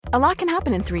A lot can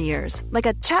happen in 3 years, like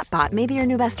a chatbot may be your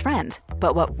new best friend.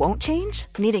 But what won't change?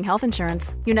 Needing health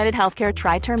insurance. United Healthcare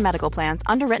Tri-Term Medical Plans,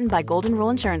 underwritten by Golden Rule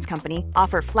Insurance Company,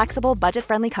 offer flexible,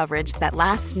 budget-friendly coverage that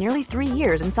lasts nearly 3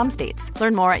 years in some states.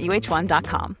 Learn more at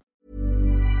uh1.com.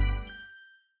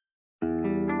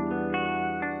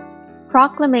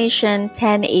 Proclamation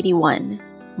 1081,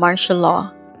 Martial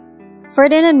Law.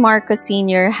 Ferdinand Marcos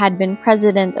Sr. had been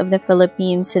president of the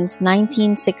Philippines since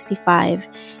 1965,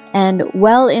 and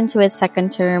well into his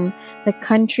second term, the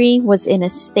country was in a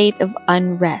state of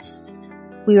unrest.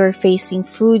 We were facing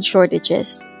food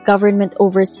shortages, government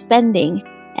overspending,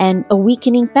 and a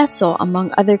weakening peso,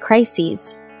 among other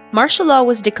crises. Martial law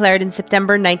was declared in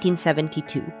September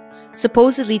 1972,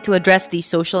 supposedly to address these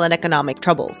social and economic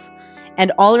troubles.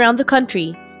 And all around the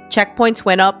country, checkpoints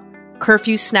went up,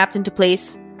 curfews snapped into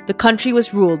place. The country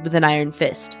was ruled with an iron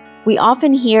fist. We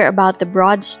often hear about the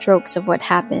broad strokes of what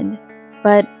happened,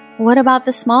 but what about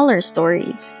the smaller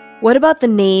stories? What about the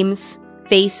names,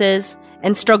 faces,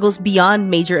 and struggles beyond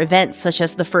major events such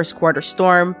as the First Quarter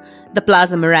Storm, the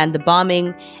Plaza Miranda bombing,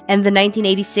 and the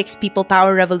 1986 People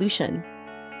Power Revolution?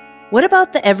 What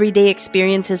about the everyday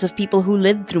experiences of people who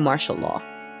lived through martial law?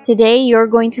 Today, you're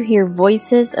going to hear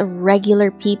voices of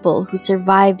regular people who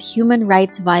survived human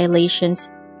rights violations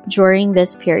during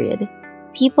this period.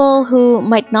 People who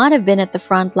might not have been at the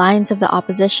front lines of the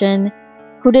opposition,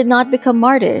 who did not become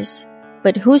martyrs,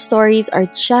 but whose stories are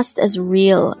just as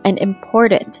real and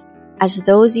important as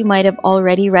those you might have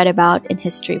already read about in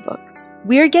history books.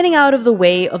 We're getting out of the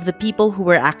way of the people who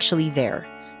were actually there,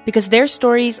 because their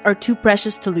stories are too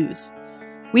precious to lose.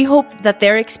 We hope that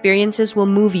their experiences will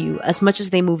move you as much as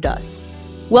they moved us.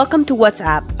 Welcome to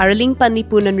WhatsApp, Araling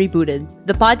Panlipunan Rebooted,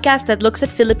 the podcast that looks at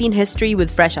Philippine history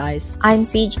with fresh eyes. I'm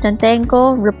Siege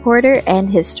Tantenko, reporter and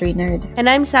history nerd. And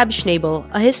I'm Sab Schnabel,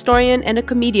 a historian and a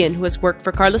comedian who has worked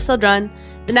for Carlos Celdran,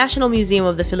 the National Museum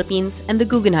of the Philippines, and the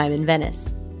Guggenheim in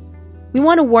Venice. We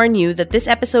want to warn you that this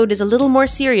episode is a little more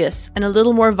serious and a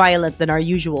little more violent than our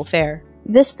usual fare.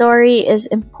 This story is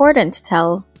important to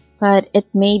tell, but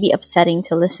it may be upsetting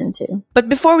to listen to. But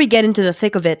before we get into the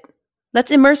thick of it, let's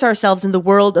immerse ourselves in the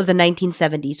world of the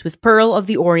 1970s with Pearl of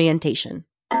the Orientation.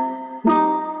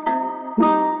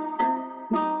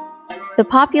 The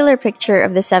popular picture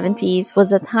of the 70s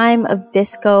was a time of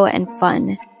disco and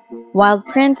fun, wild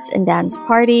prints and dance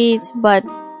parties, but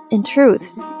in truth,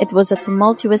 it was a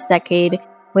tumultuous decade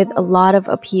with a lot of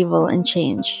upheaval and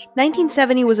change.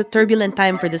 1970 was a turbulent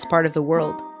time for this part of the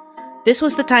world. This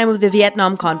was the time of the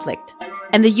Vietnam conflict,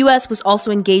 and the US was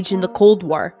also engaged in the Cold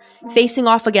War, facing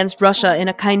off against Russia in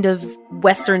a kind of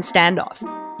Western standoff.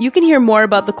 You can hear more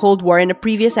about the Cold War in a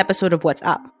previous episode of What's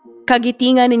Up,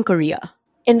 Kagitingan in Korea.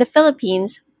 In the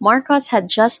Philippines, Marcos had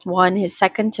just won his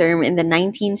second term in the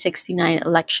 1969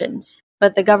 elections,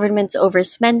 but the government's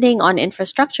overspending on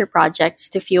infrastructure projects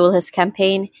to fuel his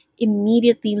campaign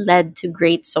immediately led to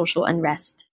great social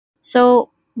unrest. So,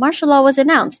 martial law was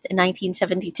announced in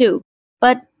 1972.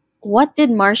 But what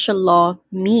did martial law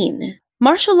mean?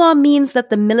 Martial law means that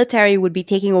the military would be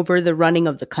taking over the running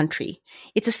of the country.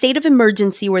 It's a state of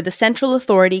emergency where the central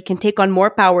authority can take on more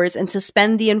powers and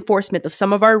suspend the enforcement of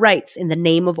some of our rights in the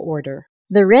name of order.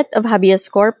 The writ of habeas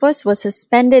corpus was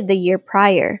suspended the year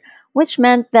prior, which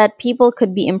meant that people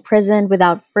could be imprisoned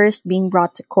without first being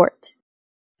brought to court.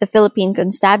 The Philippine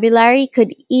Constabulary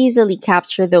could easily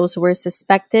capture those who were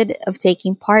suspected of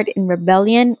taking part in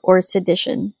rebellion or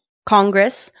sedition.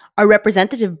 Congress, our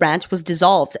representative branch, was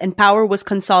dissolved and power was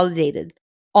consolidated.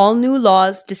 All new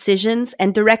laws, decisions,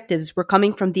 and directives were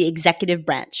coming from the executive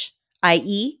branch,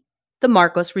 i.e., the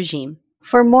Marcos regime.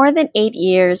 For more than 8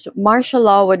 years, martial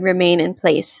law would remain in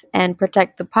place and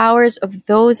protect the powers of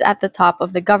those at the top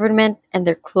of the government and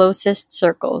their closest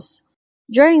circles.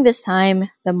 During this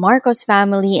time, the Marcos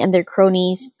family and their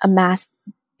cronies amassed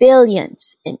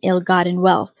billions in ill-gotten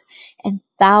wealth, and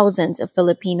thousands of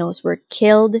Filipinos were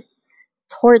killed,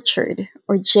 tortured,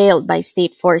 or jailed by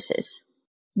state forces.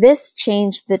 This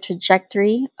changed the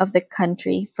trajectory of the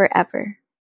country forever.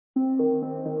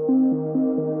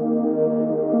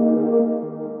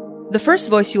 The first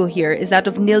voice you'll hear is that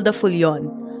of Nilda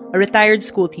Fulion, a retired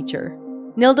schoolteacher.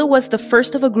 Nilda was the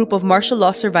first of a group of martial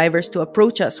law survivors to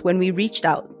approach us when we reached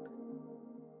out.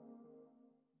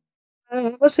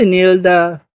 Ako si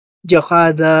Nilda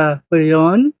Jocada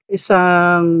Pulion,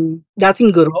 isang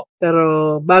dating guro,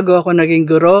 pero bago ako naging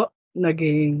guro,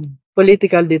 naging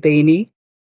political detainee.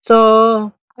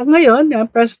 So, ngayon,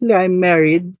 presently I'm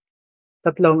married,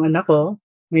 3 anak ko,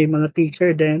 may mga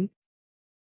teacher din.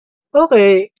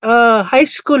 Okay, high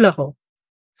school ako.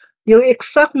 Yung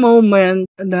exact moment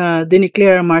na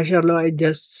dineclare martial law, I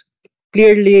just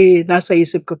clearly nasa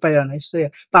isip ko pa yun.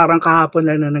 Parang kahapon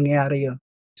lang na nangyari yun.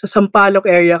 Sa Sampaloc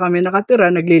area kami nakatira,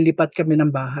 naglilipat kami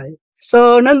ng bahay.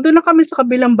 So, nandun na kami sa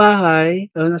kabilang bahay,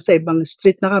 nasa ibang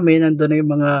street na kami, nandun na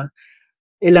yung mga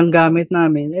ilang gamit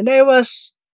namin. And I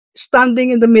was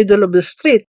standing in the middle of the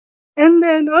street. And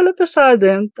then, all of a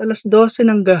sudden, 12:00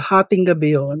 ng hating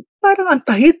gabi yun, parang ang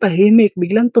tahimik,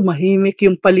 biglang tumahimik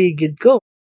yung paligid ko.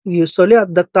 Usually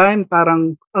at that time,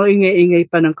 parang ang ingay-ingay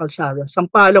pa ng kalsada.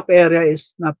 Sampaloc area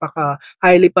is napaka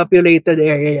highly populated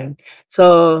area yan.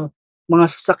 So, mga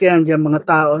sasakyan diyan, mga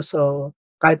tao. So,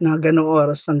 kahit na ganong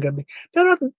oras ng gabi.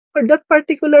 Pero for that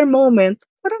particular moment,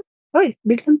 parang, ay,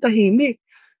 biglang tahimik.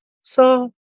 So,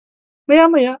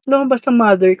 maya-maya, lumabas ang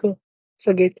mother ko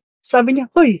sa gate. Sabi niya,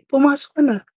 "Hoy, pumasok ka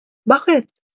na." "Bakit?"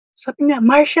 Sabi niya,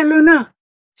 "Martial law na."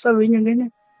 Sabi niya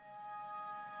ganyan.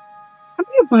 "Ano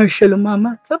yung martial law,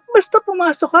 mama?" Sabi, "Basta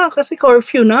pumasok ka kasi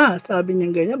curfew na." Sabi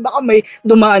niya ganyan. "Baka may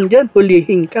dumaan dyan,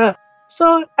 hulihin ka."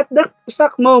 So, at that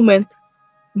exact moment,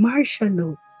 martial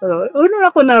law. So, una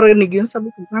ako narinig yun,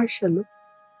 sabi ko, martial law.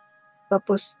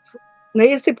 Tapos,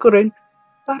 naisip ko rin,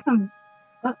 parang,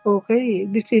 okay.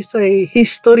 This is a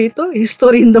history to.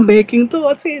 History in the making to.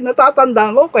 Kasi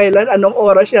natatandaan ko kailan, anong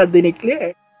oras siya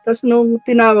dineclare. Tapos nung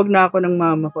tinawag na ako ng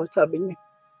mama ko, sabi niya,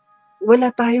 wala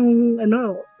tayong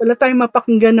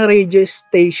mapakinggan na radio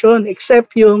station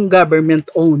except yung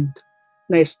government-owned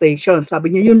na station.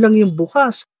 Sabi niya, yun lang yung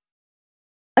bukas.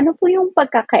 Ano po yung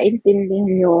pagkakaintindi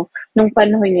niyo nung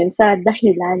panahon yun sa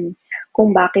dahilan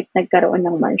kung bakit nagkaroon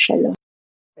ng martial law?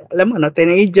 Alam mo na,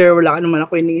 teenager, wala ka naman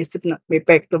ako iniisip na may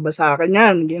epekto ba sa akin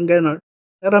yan, yung gano'n.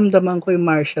 Naramdaman ko yung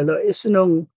martial law is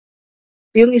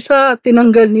yung isa,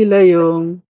 tinanggal nila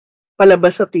yung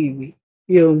palabas sa TV,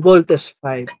 yung Voltes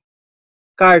 5,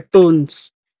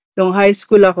 cartoons. Nung high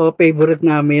school ako, favorite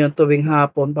namin yun tuwing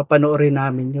hapon, papanoorin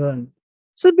namin yun.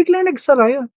 So, bigla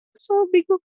nagsara yun. Sabi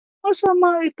ko,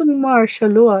 masama itong martial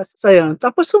law. So, yun.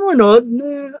 Tapos sumunod,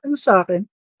 ano sa akin,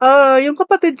 yung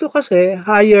kapatid ko kasi,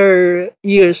 higher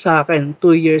years sa akin,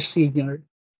 2 years senior.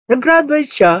 Nag-graduate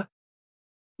siya,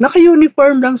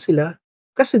 naka-uniform lang sila,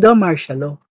 kasi daw martial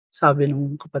law. Sabi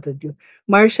ng kapatid ko.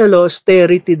 Martial law,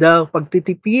 austerity daw,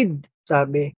 pagtitipid,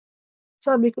 sabi.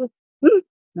 Sabi ko,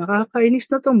 nakakainis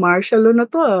na 'to, martial law na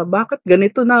 'to, bakit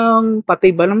ganito na ang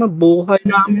pati ba naman buhay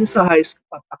namin sa high school,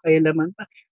 papakialaman pa.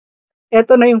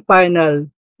 Eto na yung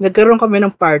final, nagkaroon kami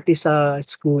ng party sa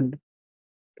school.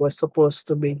 It was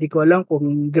supposed to be, di ko alam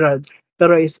kung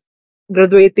pero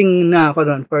graduating na ako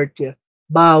no'n, 4th year.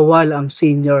 Bawal ang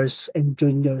seniors and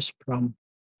juniors prom.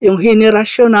 Yung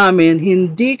henerasyon namin,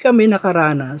 hindi kami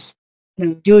nakaranas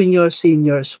ng junior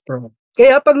seniors prom.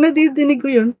 Kaya 'pag nadidinig ko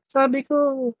yun, sabi ko,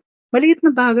 maliit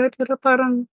na bagay pero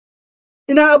parang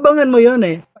inaabangan mo yun,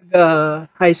 'pag,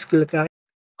 high school ka.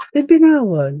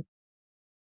 Binawal.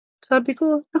 Sabi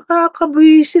ko,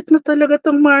 nakakabwisit na talaga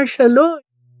 'tong martial law.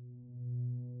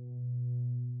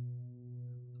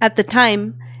 At the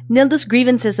time, Nilda's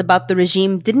grievances about the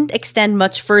regime didn't extend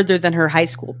much further than her high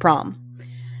school prom.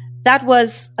 That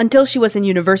was until she was in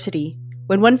university,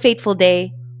 when one fateful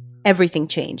day, everything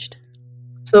changed.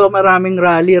 So, maraming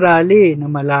rally-rally na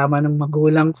malaman ng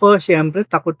magulang ko. Siyempre,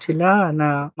 takot sila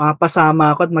na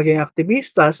mapasama ako at maging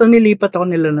aktivista. So, nilipat ako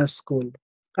nila ng school.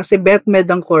 Kasi BetMed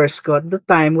ang course ko. At the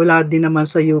time, wala din naman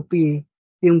sa UP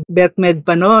yung BetMed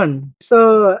pa noon. So,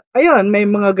 ayun, may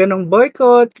mga ganong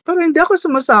boycott. Pero hindi ako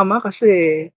sumasama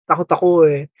kasi takot ako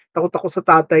eh. Takot ako sa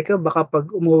tatay ko. Baka pag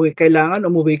kailangan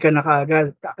umuwi ka na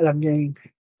kaagad. Alam niya yung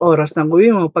oras ng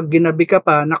uwi mo. Pag ginabi ka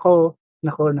pa, nako,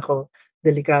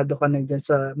 delikado ka na dyan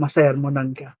sa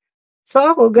masermonan ka. So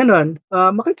ako, ganun.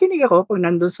 Makikinig ako pag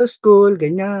nandun sa school,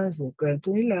 ganyan, kwento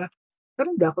nila.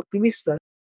 Pero hindi ako aktivista.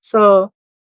 So,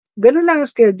 ganun lang ang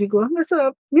schedule ko. Hanggang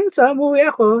sa, minsan, umuwi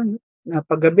ako na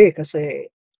paggabi kasi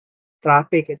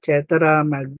traffic, etc.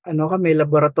 Kami,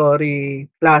 laboratory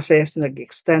classes,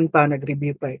 nag-extend pa,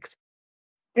 nag-review pa.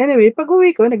 Anyway, pag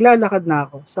uwi ko, naglalakad na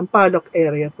ako. Sampaloc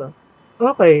area to.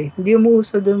 Okay, hindi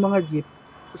umuusad yung mga jeep.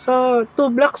 So,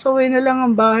 2 blocks away na lang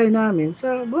ang bahay namin.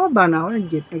 So, bumaba na ako ng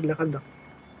jeep, naglakad ako.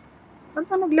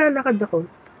 Habang naglalakad ako,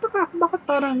 tataka ako bakit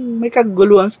parang may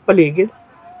kaguluhan sa paligid.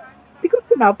 Hindi ko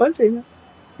pinapansin.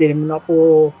 Hindi naman ako,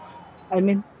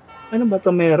 ano ba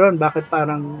to meron? Bakit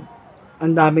parang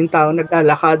ang daming tao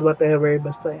naglalakad, whatever,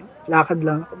 basta lakad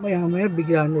lang ako. Maya-maya,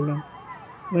 bigla na lang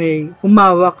may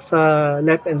humawak sa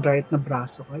left and right na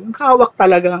braso ko. Yung hawak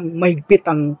talagang mahigpit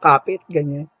ang kapit,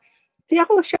 ganyan. Di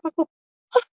ako, sabi ko,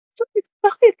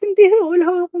 bakit? Hindi,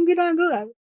 wala akong ginagawa.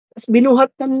 Tapos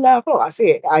binuhat na nila ako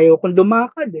kasi ayaw kong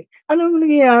lumakad eh. Anong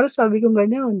nangyayari? Sabi ko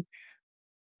ganyan.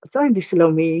 At saka hindi sila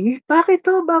humihingi, "Bakit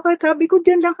 'to, bakit?" Sabi ko,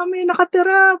 "Diyan lang kami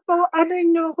nakatira, ano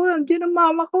niyo ako, andiyan ang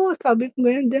mama ko." Sabi ko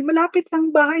ganyan, "Diyan malapit lang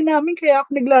bahay namin kaya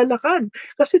ako naglalakad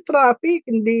kasi traffic,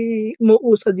 hindi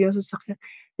umuusad yung sasakyan."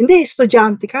 "Hindi,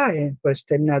 estudyante ka." Eh, first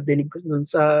time nadinig ko dun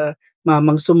sa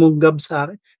mamang sumunggab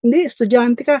sa'kin, "Hindi,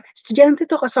 estudyante ka." "Estudyante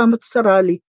 'to, kasama 'to sa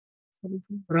rally." Sabi ko,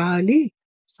 "Rally?"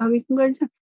 Sabi ko ganyan.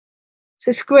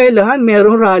 Sa eskwelahan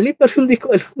merong rally pero hindi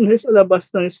ko alam na sa labas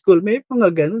ng school may mga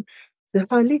gano'n.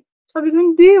 Rally? Sabi ko,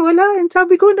 "Hindi, wala."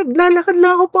 Sabi ko, "Naglalakad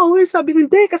lang ako pauwi." Sabi ko,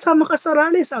 "Hindi, kasama ka sa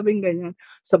rally." Sabing ganyan.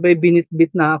 Sabay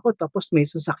binitbit na ako tapos may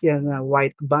sasakyan na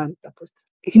white van tapos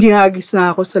hinihagis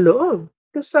na ako sa loob.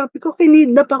 Tapos sabi ko,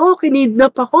 kinidnap ako."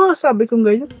 Sabi kong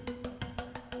ganyan.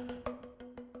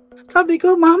 Sabi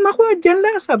ko, "Mama ko diyan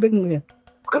lang." Sabi kong ganyan.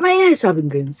 "Huwag kang maingay."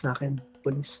 Sabing ganyan sa'kin,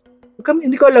 pulis.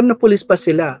 Hindi ko alam na pulis pa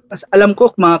sila. Kasi alam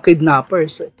ko mga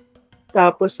kidnappers, eh.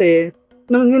 Tapos,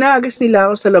 nung hinagis nila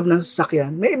ako sa loob ng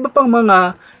sasakyan, may iba pang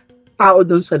mga tao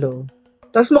dun sa loob.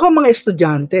 Tapos mukhang mga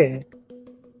estudyante, eh.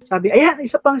 Sabi, "Ayan,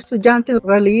 isa pang estudyante,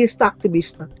 rallyista,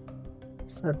 aktivista."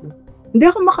 Sabi, hindi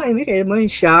ako makaimik, eh. Mo yung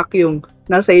shock, yung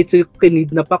nasa isip ko,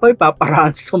 kinidnap ako,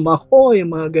 ipaparansom ako,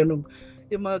 yung mga ganong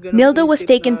Nilda was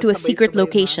isip taken na to a secret sabay-sabay na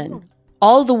location, ano.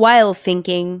 all the while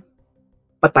thinking,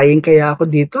 Patayin kaya ako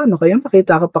dito? Ano kaya?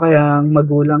 Makita ko pa kaya ang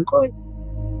magulang ko?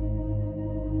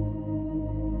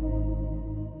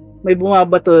 May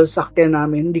bumabato sa sakyan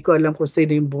namin, hindi ko alam kung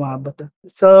sino yung bumabato.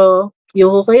 So,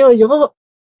 "Yuko kayo, yuko."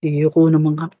 Yuko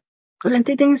naman kami. "Walang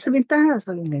titingin sa bintana."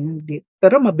 Sabi ganyan,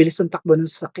 pero mabilis ang takbo ng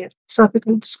sasakyan. Sabi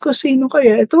ko, "Diyos ko, sino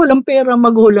kaya ito? Walang pera ang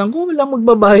magulang ko, walang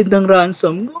magbabayad ng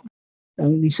ransom ko."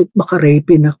 Ang isip baka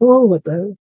rapin ako,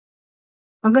 whatever.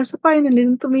 Hanggang sa finally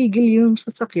nung tumigil yung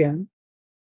sasakyan,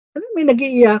 alam mo may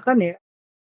nag-iiyakan, eh.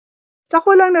 Saka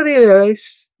ko lang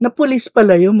na-realize na pulis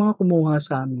pala yung mga kumuha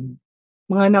sa'min.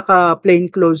 Mga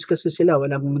naka-plain clothes kasi sila,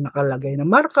 walang nakalagay na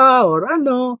marka or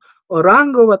ano, or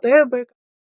rango, whatever.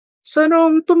 So,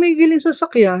 nung tumigil yung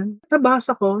sasakyan,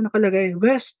 nabasa ko nakalagay,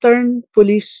 Western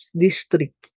Police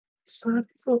District.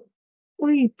 Sabi ko,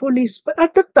 "Uy, police pa."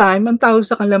 At that time, ang tawag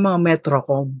sa kanila mga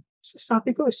Metrocom.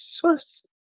 Sabi ko, "Sus,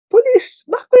 police,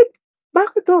 bakit?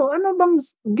 Bakit 'to? Ano bang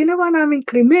ginawa naming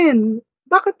krimen?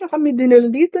 Bakit niyo kami dinala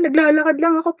dito? Naglalakad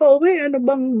lang ako pauwi. Ano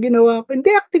bang ginawa ko?"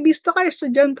 "Hindi, aktivista ka,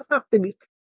 estudyante ka, aktivista."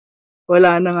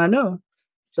 Wala ng ano.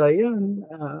 So ayun,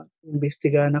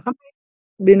 imbestigahan na kami.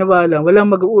 Binawalan,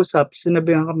 walang mag-uusap,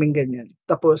 sinabihan kaming ganyan.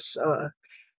 Tapos,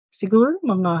 siguro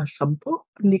mga 10,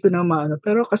 hindi ko na maano,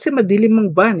 pero kasi madilim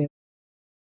ang van, eh.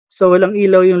 So walang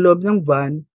ilaw yung loob ng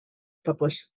van,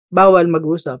 tapos bawal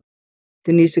mag-usap.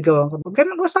 Sinisigawan kami, "Wag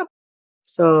kayong mag-usap."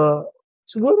 So,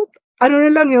 siguro ano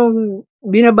na lang yung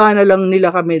binaba na lang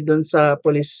nila kami dun sa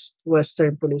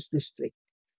Western Police District.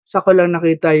 Saka ko lang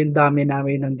nakita yung dami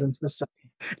namin nandun sa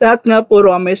sasakyan. Lahat nga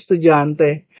puro kami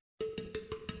estudyante.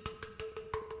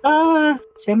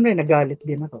 Siyempre nagalit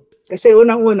din ako. Kasi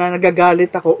unang-una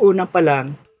nagagalit ako, una pa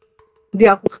lang, hindi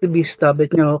ako aktivista,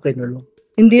 ba't niyo ako kinulong?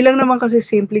 Hindi lang naman kasi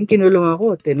simpleng kinulong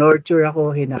ako, tinorture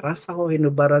ako, hinaras ako,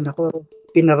 hinubaran ako,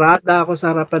 pinarada ako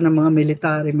sa harapan ng mga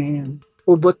military, man.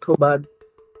 Hubot-hubad.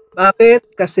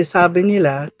 Bakit? Kasi sabi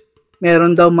nila,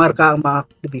 meron daw marka ang mga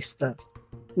aktivista.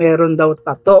 Meron daw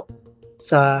tato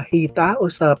sa hita o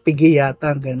sa pigi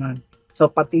yata, gano'n.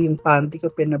 So, pati yung panty ko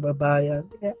pinababayan.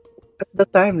 At the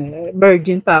time,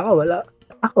 virgin pa ako, wala.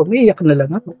 Ako, umiiyak na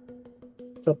lang ako.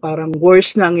 So, parang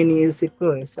worse na ang iniisip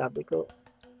ko, eh. Sabi ko,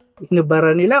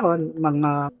 hinubara nila ako,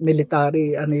 mga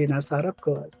military, yung nasa harap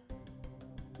ko.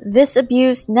 This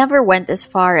abuse never went as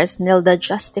far as Nilda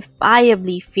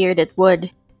justifiably feared it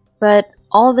would, but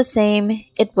all the same,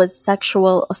 it was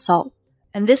sexual assault.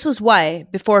 and this was why,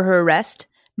 before her arrest,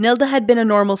 Nilda had been a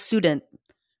normal student.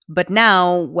 But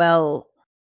now, well,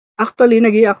 Actually,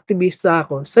 naging aktivista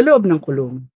ako sa loob ng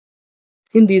kulungan,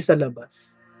 hindi sa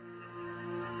labas.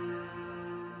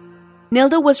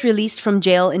 Nilda was released from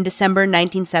jail in December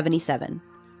 1977.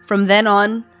 From then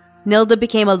on, Nilda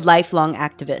became a lifelong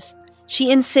activist. She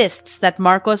insists that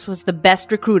Marcos was the best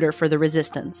recruiter for the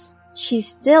resistance. She's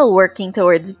still working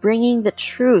towards bringing the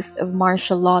truth of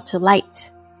martial law to light.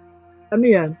 Ano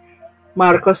yan?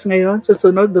 Marcos ngayon,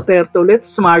 susunod, Duterte ulit,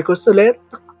 Marcos ulit.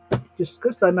 Diyos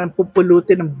ko, sana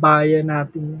pupulutin ang bayan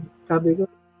natin. Sabi ko,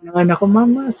 ng anak ko,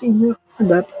 "Mama, senior ka,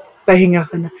 dapat pahinga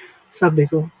ka na." Sabi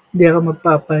ko, hindi ako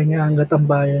magpapahinga hanggat ang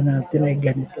bayan natin ay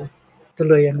ganito.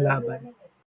 Tuloy ang laban.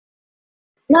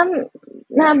 Ma'am,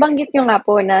 nabanggit niyo nga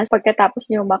po na pagkatapos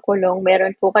niyo makulong,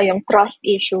 meron po kayong trust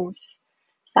issues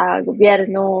sa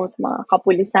gobyerno, sa mga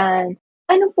kapulisan.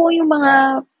 Ano po yung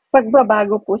mga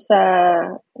pagbabago po sa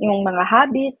yung mga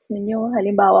habits ninyo?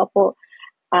 Halimbawa po,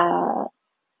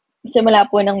 Simula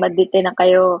po nang madete na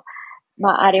kayo,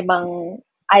 maaari bang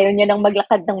ayaw niyo nang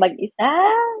maglakad ng mag-isa?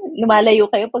 Lumalayo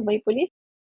kayo pag may pulis?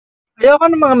 Ayoko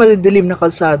ng mga madidilim na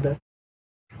kalsada.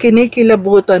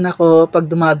 Kinikilabutan ako pag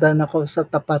dumadaan ako sa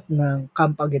tapat ng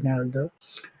Camp Aguinaldo.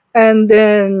 And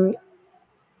then,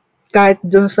 kahit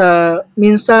dun sa,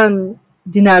 minsan,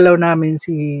 dinalaw namin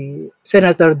si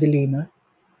Senator De Lima.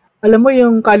 Alam mo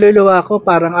yung kaluluwa ko,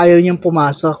 parang ayaw niyang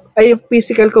pumasok. Ay, yung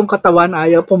physical kong katawan,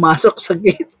 ayaw pumasok sa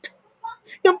gate.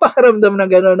 Yung pakiramdam na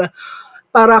gano'n na,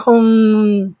 para akong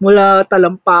mula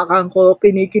talampakan ko,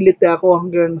 kinikiliti ako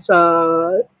hanggang sa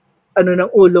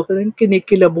ng ulo ko,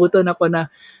 kinikilabutan ako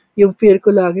na yung fear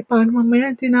ko lagi, paano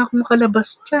mamaya hindi na ako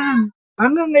makalabas dyan.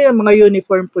 Hanggang ngayon, mga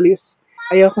uniform police,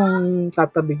 ayaw kong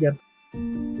tatabi dyan.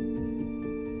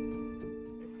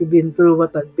 I've been through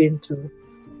what I've been through.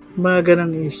 Mga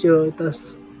ganang issue.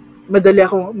 Tapos,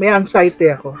 may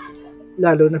anxiety ako.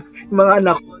 Lalo na, yung mga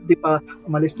anak ko, di pa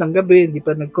umalis ng gabi, di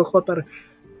pa nagkoko, parang,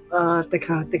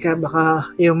 teka,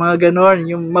 baka yung mga ganon,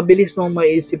 yung mabilis mong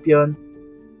maisip yon.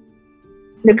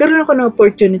 Nagkaroon ako ng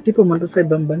opportunity pumunta sa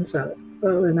ibang bansa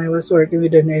when I was working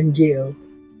with an NGO.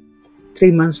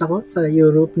 3 months ako sa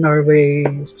Europe, Norway,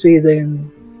 Sweden,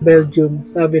 Belgium.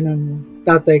 Sabi ng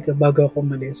tatay ko bago ako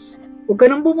umalis, huwag ka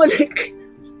nang bumalik.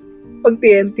 Pag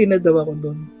TNT na daw ako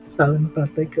doon, sabi ng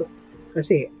tatay ko.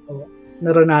 Kasi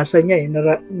naranasan niya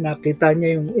nakita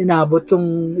niya yung inabot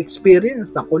kong experience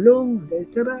sa kulong,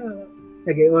 etc.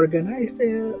 Nag-organize,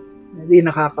 hindi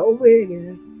nakakauwi,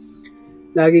 ganyan.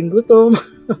 Laging gutom.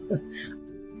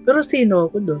 Pero sino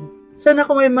ako doon? Saan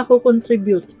ako may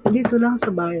makukontribute? Dito lang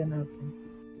sa bayan natin.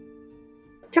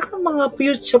 Tsaka mga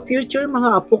future,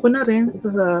 mga apo ko na rin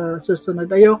sa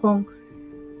susunod. Ayokong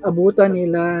abutan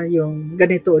nila yung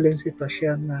ganito uling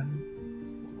sitwasyon na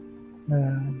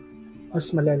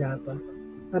mas malala pa.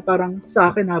 Na parang sa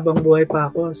akin habang buhay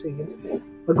pa ako, sige,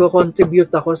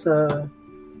 mag-contribute ako sa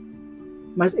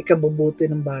mas ikabubuti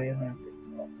ng bayan natin.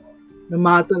 No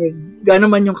matter,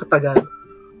 gaano man yung katagal,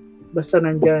 basta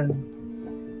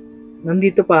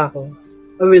nandito pa ako,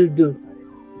 I will do.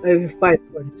 I will fight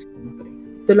for this country.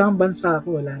 Ito lang ang bansa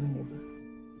ako, wala nang iba.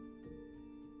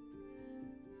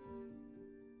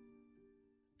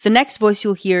 The next voice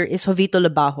you'll hear is Jovito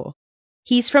Labajo.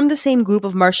 He's from the same group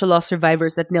of martial law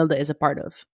survivors that Nilda is a part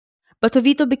of. But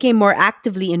Jovito became more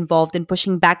actively involved in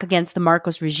pushing back against the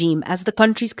Marcos regime as the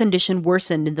country's condition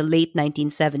worsened in the late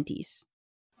 1970s.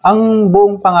 Ang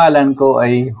buong pangalan ko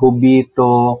ay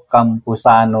Jovito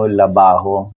Campuzano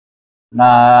Labajo.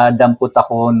 Nadampot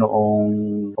ako noong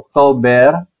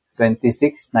October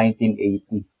 26,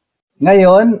 1980.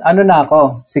 Ngayon, na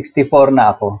ako? 64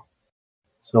 na ako.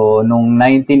 So, nung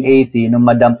 1980, nung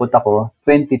madampot ako,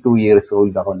 22 years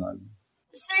old ako noon.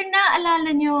 Sir,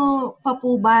 naalala nyo pa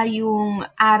po ba yung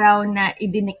araw na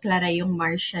idineklara yung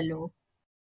martial law?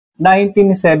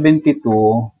 1972,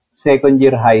 second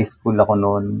year high school ako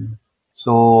noon.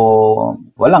 So,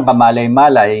 walang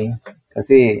kamalay-malay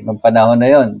kasi nung panahon na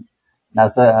yon,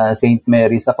 nasa St.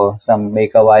 Mary's ako sa May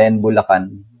Kawayan,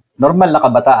 Bulacan. Normal na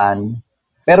kabataan.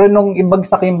 Pero nung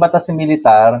ibagsak yung batas sa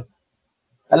militar,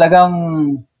 talagang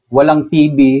walang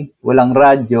TV, walang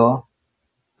radyo.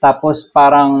 Tapos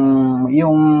parang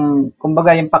yung,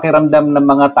 kumbaga yung pakiramdam ng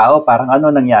mga tao, parang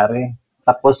ano nangyari.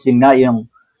 Tapos yun nga yung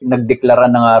nagdeklara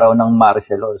ng araw ng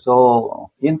martial law. So,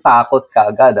 yung takot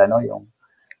kaagad,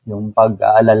 yung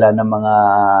pag-aalala ng mga,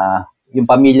 yung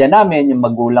pamilya namin, yung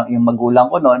magulang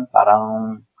ko noon,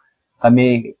 parang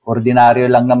kami, ordinaryo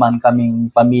lang naman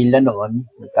kaming pamilya noon.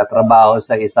 Nagtatrabaho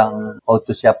sa isang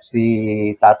auto shop si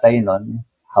tatay noon.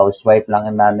 Housewife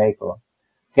lang ang nanay ko.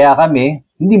 Kaya kami,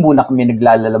 hindi muna kami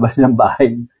naglalabas ng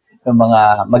bahay ng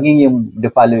maging yung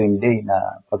the following day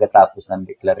na pagkatapos ng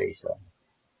declaration.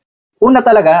 Una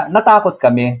talaga, natakot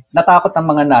kami. Natakot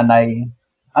ang mga nanay.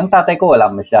 Ang tatay ko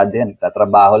wala masyado yan.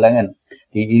 Nagtatrabaho lang yan.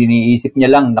 Iniisip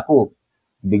niya lang, naku,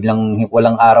 biglang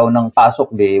walang araw ng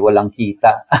pasok, walang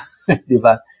kita. Di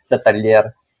ba? Sa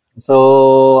talyer.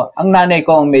 So, ang nanay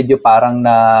ko ang medyo parang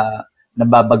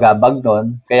nababagabag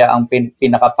doon. Kaya ang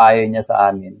pinakapayo niya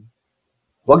sa amin,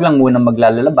 huwag lang muna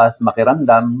maglalabas,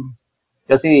 makiramdam.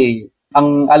 Kasi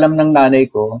ang alam ng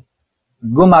nanay ko,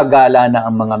 gumagala na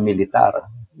ang mga militar.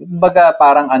 Kumbaga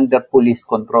parang under police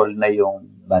control na yung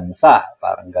bansa.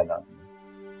 Parang gano'n.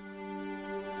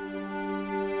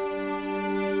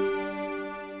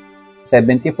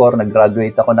 '74,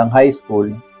 nag-graduate ako ng high school.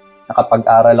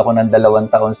 Nakapag-aral ako ng 2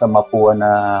 taon sa Mapua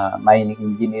na mining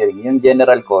engineering, yung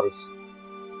general course.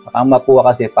 Ang Mapua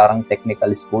kasi parang technical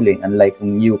schooling, unlike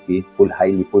yung UP,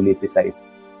 highly politicized.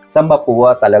 Sa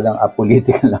Mapua, talagang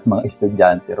apolitical ang mga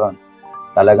estudyante ron.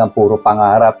 Talagang puro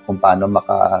pangarap kung paano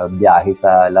makabiyahe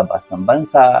sa labas ng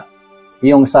bansa,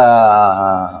 Yung sa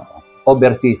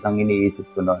overseas ang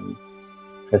iniisip ko noon.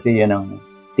 Kasi yun ang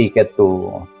ticket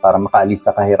para makaalis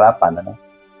sa kahirapan.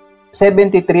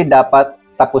 73 dapat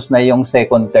tapos na yung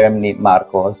second term ni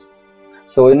Marcos.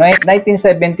 So, in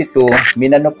 1972,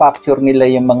 minanufacture nila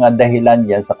yung mga dahilan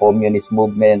yan sa communist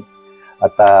movement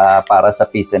at para sa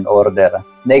peace and order.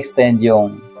 Na-extend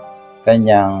yung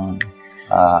kanyang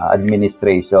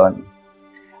administration.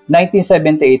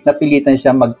 1978, napilitan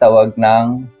siya magtawag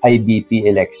ng IBP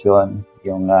election,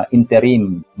 yung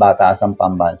interim batasang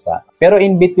pambansa. Pero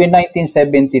in between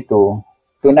 1972 to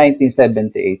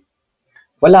 1978,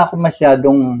 wala akong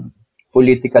masyadong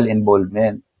political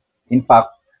involvement. In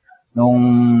fact, noong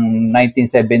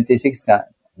 1976 nga,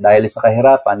 dahil sa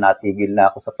kahirapan, natigil na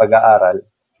ako sa pag-aaral.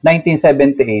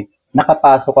 1978,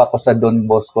 nakapasok ako sa Don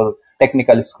Bosco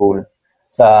Technical School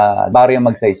sa Barrio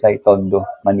Magsaysay, Tondo,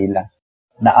 Manila.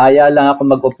 Naaya lang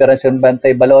ako mag-operasyon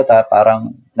Bantay Balota, parang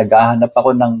naghahanap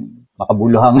ako ng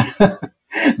makabuluhang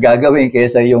gagawin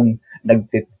kaysa yung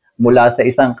mula sa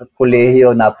isang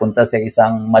kolehiyo napunta sa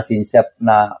isang masinsyap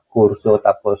na kurso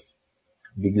tapos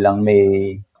biglang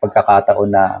may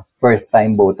pagkakataon na first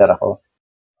time voter ako.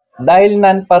 Dahil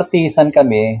non-partisan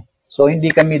kami, so hindi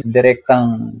kami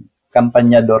direktang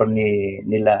kampanyador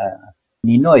nila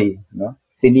Ninoy, no?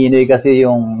 Si Ninoy kasi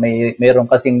yung mayroon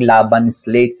kasing laban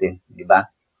slate, di ba?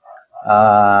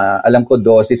 Alam ko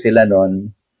 12 sila noon.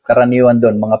 Karaniwan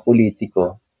doon mga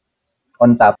politiko.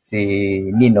 On top si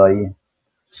Ninoy.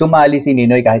 Sumali si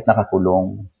Ninoy kahit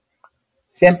nakakulong.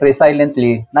 Siyempre,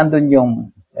 silently, nandun yung,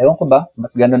 ewan ko ba,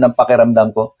 ba't ganun ang pakiramdam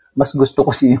ko? Mas gusto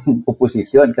ko yung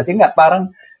oposisyon. Kasi nga, parang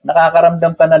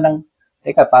nakakaramdam ka na ng,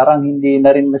 teka, parang hindi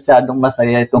na rin masyadong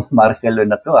masaya itong Marcelo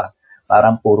na to.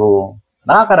 Parang puro,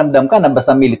 nakakaramdam ka na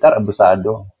basta militar,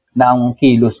 abusado. Na ang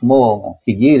kilos mo,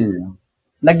 higil.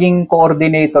 Naging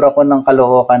coordinator ako ng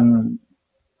Caloocan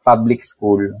Public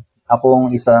School.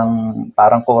 Akong isang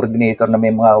parang coordinator na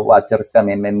may mga watchers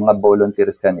kami, may mga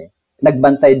volunteers kami.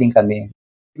 Nagbantay din kami.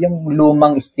 Yung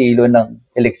lumang estilo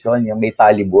ng eleksyon, yung may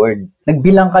tally board.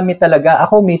 Nagbilang kami talaga.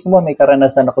 Ako mismo may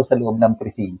karanasan ako sa loob ng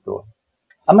presinto.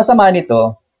 Ang masama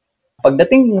nito,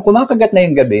 pagdating, kumakagat na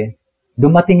yung gabi,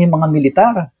 dumating yung mga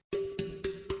militar.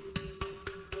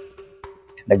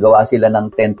 Nagawa sila ng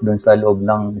tent dun sa loob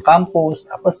ng campus.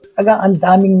 Tapos ang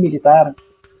daming militar.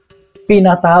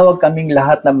 Pinatawag kaming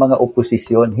lahat ng mga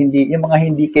oposisyon. Yung mga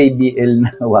hindi KBL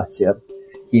na watcher,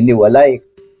 hiniwalay.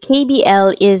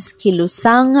 KBL is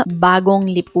Kilusang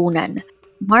Bagong Lipunan,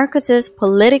 Marcos's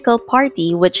political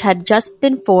party which had just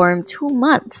been formed 2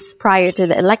 months prior to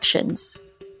the elections.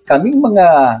 Kaming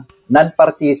mga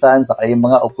non-partisan sa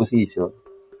kayong mga oposisyon,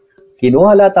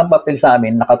 kinuha lahat ang papel sa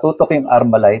amin, nakatutok yung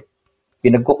Armalite,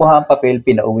 pinagkukuha ang papel,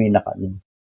 pinauwi na kami.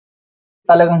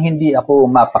 Talagang hindi ako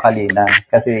mapakalina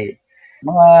kasi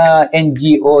mga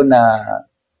NGO na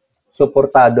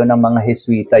suportado ng mga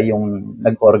Heswita yung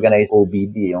nag-organize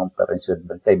OBD, yung Operasyon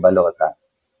Bantay Balota.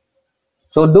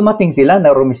 So dumating sila na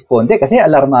rumisponde kasi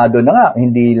alarmado na nga,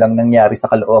 hindi lang nangyari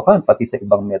sa Caloocan, pati sa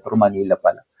ibang Metro Manila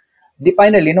pala. Di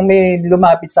finally, nung may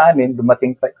lumapit sa amin,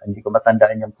 dumating pa, hindi ko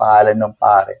matandaan yung pangalan ng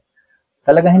pare.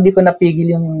 Talagang hindi ko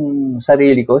napigil yung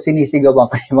sarili ko, sinisigawan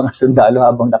ko yung mga sundalo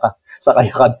habang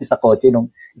nakasakay kami sa kotse nung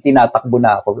tinatakbo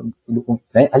na ako.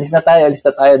 Alis na tayo,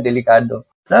 delikado.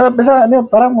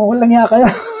 Parang walang hiya kayo.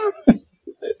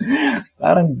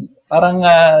 parang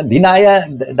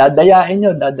dadayain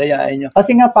nyo.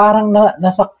 Kasi nga parang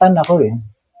nasaktan ako eh.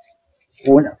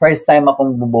 First time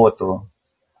akong buboto.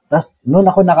 Tapos noon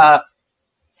ako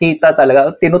nakakita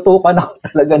talaga, tinutukan ako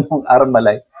talaga ng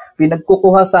Armalite.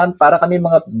 Pinagkukuha saan para kami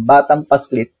mga batang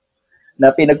paslit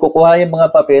na pinagkukuha yung mga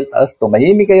papel, tapos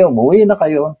tumahimik kayo, umuwi na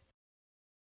kayo.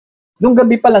 Nung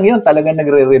gabi pa lang yun, talagang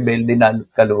nagre-rebel din na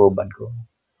kalooban ko.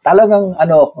 Talagang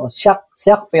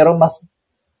shock pero mas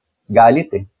galit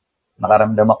eh.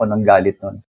 Nakaramdam ako ng galit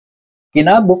nun.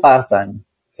 Kinabukasan,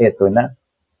 eto na.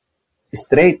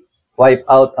 Straight, wipe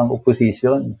out ang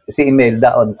opposition. Si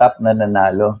Imelda on top na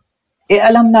nanalo.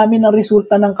 Alam namin ang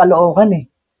resulta ng Caloocan eh.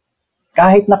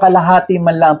 Kahit nakalahati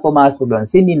man lang pumasok doon,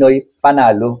 si Ninoy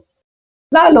panalo.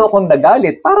 Lalo akong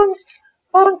nagalit. Parang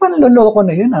panloloko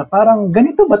na yun. Parang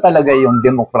ganito ba talaga yung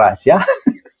demokrasya?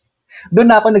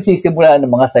 Doon ako nagsisimula ng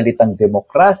mga salitang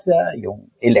demokrasya, yung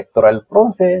electoral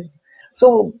process.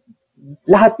 So,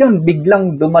 lahat yun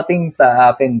biglang dumating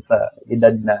sa akin sa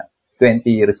edad na 20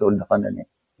 years old ako noon eh.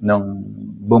 Nung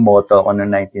bumoto ako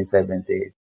noong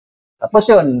 1978. Tapos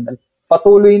yun,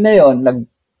 patuloy na yun,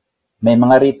 may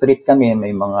mga retreat kami, may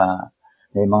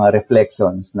mga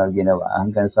reflections na ginawa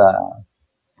hanggang sa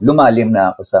lumalim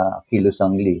na ako sa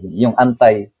Kilusang Lihim, yung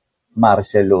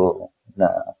anti-Marcelo na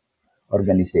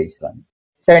organization.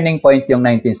 turning point yung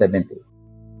 1970.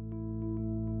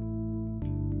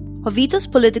 Jovito's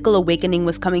political awakening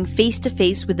was coming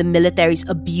face-to-face with the military's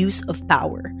abuse of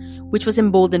power, which was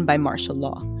emboldened by martial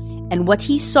law. And what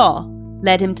he saw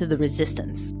led him to the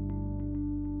resistance.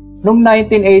 Noong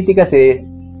 1980 kasi,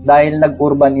 dahil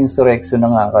nag-urban insurrection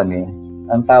na nga kami,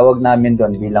 ang tawag namin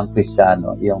doon bilang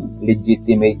Kristiyano, yung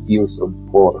legitimate use of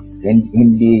force,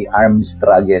 hindi armed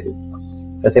struggle.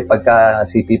 Kasi pagka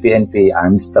CPP-NP,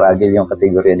 armed struggle yung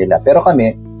kategorya nila. Pero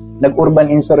kami,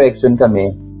 nag-urban insurrection kami,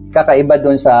 kakaiba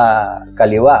doon sa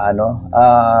kaliwa,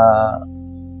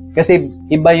 kasi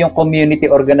iba yung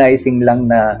community organizing lang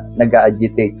na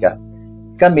nag-agitate ka.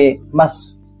 Kami,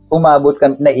 mas umabot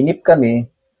kami, nainip kami,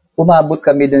 umabot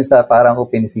kami doon sa parang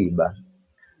opensiba.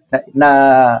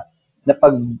 Na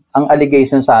pag, ang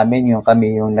allegation sa amin, yung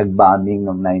kami yung nag-bombing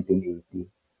noong 1980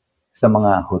 sa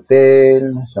mga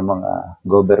hotel, sa mga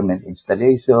government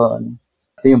installation.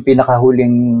 Yung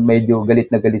pinakahuling medyo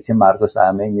galit na galit si Marcos sa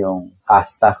amin, yung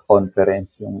ASTA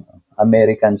conference, yung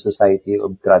American Society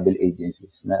of Travel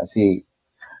Agencies, na si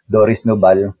Doris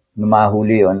Nubal,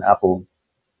 numahuli yon ako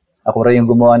rin yung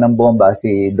gumawa ng bomba,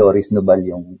 si Doris Nubal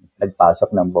yung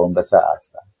nagpasok ng bomba sa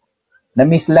ASTA.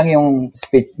 Na-miss lang yung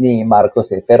speech ni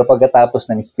Marcos pero pagkatapos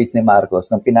ng speech ni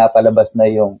Marcos, nang pinapalabas na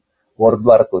yung World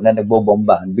War II na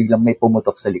nagbobombahan, biglang may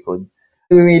pumutok sa likod.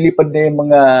 Lumilipad na yung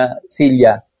mga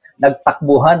silya,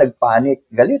 nagtakbuhan, nagpanik.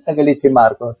 Galit na galit si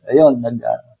Marcos. Ayun,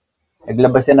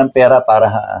 naglabas yan ng pera para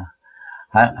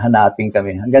hanapin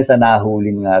kami. Hanggang sa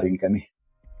nahulin nga rin kami.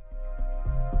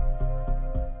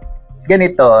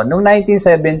 Ganito, noong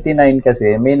 1979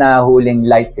 kasi, may nahuling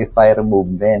Light a Fire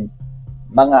movement.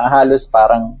 Mga halos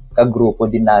parang kagrupo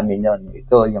din namin yon.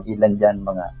 Ito, yung ilan dyan,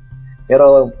 mga...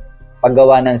 Pero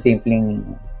paggawa ng simpleng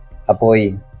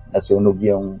apoy, nasunog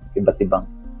yung iba't ibang.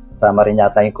 Sama rin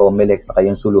yata yung Comelec saka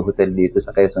yung Sulu Hotel dito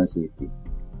sa Quezon City.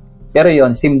 Pero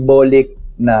yon symbolic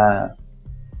na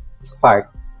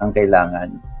spark ang kailangan.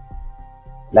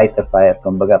 Light a fire.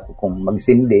 Kumbaga, kung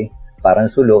magsindi, parang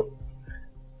sulo,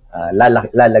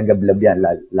 lalagablab yan,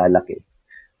 lalaki.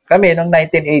 Kami, noong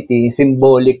 1980,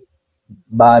 symbolic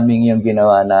bombing yung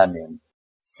ginawa namin.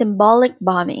 Symbolic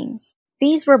bombings.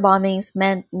 These were bombings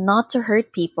meant not to hurt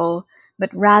people,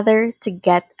 but rather to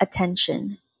get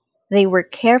attention. They were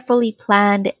carefully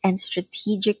planned and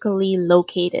strategically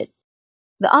located.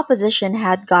 The opposition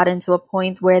had gotten to a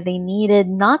point where they needed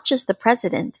not just the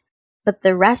president, but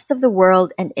the rest of the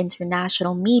world and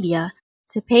international media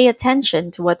to pay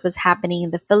attention to what was happening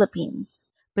in the Philippines.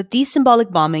 But these symbolic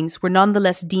bombings were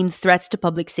nonetheless deemed threats to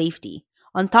public safety,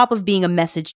 on top of being a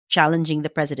message challenging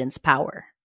the president's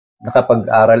power.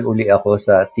 Nakapag-aral uli ako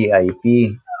sa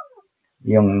TIP,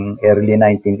 yung early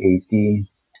 1980.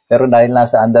 Pero dahil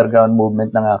nasa underground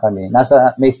movement na nga kami,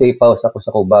 may safe house ako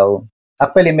sa Cubao.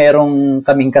 Actually, merong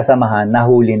kaming kasamahan na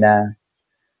huli na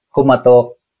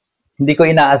humatok. Hindi ko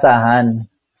inaasahan.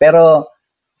 Pero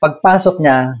pagpasok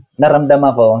niya,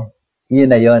 naramdaman ko, yun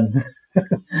na yun.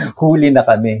 Huli na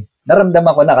kami.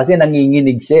 Naramdaman ko na kasi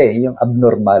nanginginig siya yung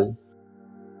abnormal.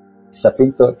 Sa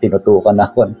pinto, tinutukan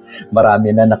ako.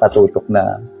 Marami na nakatutok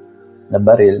na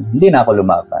baril. Hindi na ako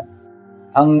lumaban.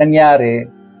 Ang nangyari,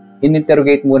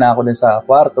 in-interrogate muna ako dun sa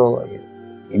kwarto.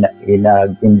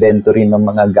 Inag-inventory ng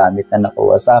mga gamit na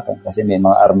nakuha sa akin kasi may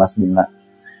mga armas din na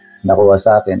nakuha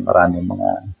sa akin. Maraming mga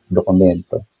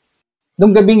dokumento.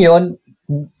 Nung gabing yon,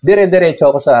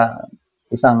 dire-diretso ako sa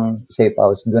isang safe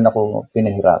house. Doon ako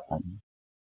pinahirapan.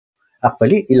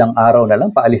 Actually, ilang araw na lang,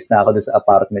 paalis na ako doon sa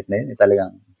apartment na yun.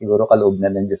 Talagang siguro kaloob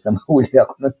na ng Diyos na mahuli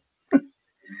ako nun.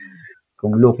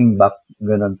 Kung looking back,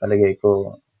 ganun talaga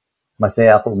ko.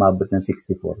 Masaya ako umabot ng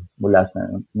 64 mula sa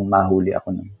nung mahuli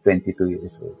ako ng 22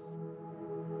 years old.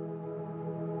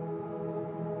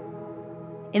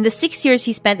 In the 6 years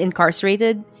he spent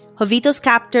incarcerated, Jovito's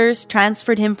captors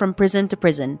transferred him from prison to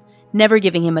prison, never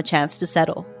giving him a chance to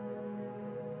settle.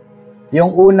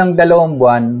 Yung unang 2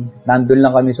 buwan, nandun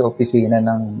lang kami sa opisina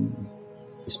ng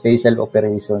Special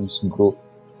Operations Group.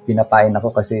 Pinapain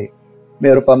ako kasi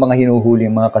meron pa mga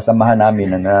hinuhuli mga kasamahan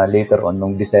namin na later on,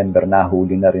 nung December,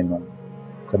 nahuli na rin nun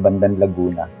sa bandang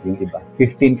Laguna, yung iba.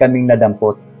 15 kaming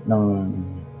nadampot ng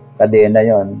kadena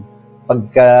yon.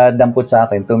 Pagkadampot sa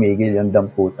akin, tumigil yung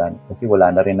damputan kasi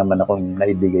wala na rin naman akong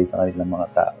naibigay sa kanilang mga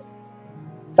tao.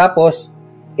 Tapos,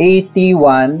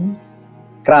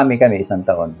 81, krami kami 1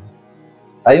 taon.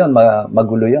 Ayun,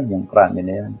 magulo yun, yung krami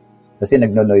na yan. Kasi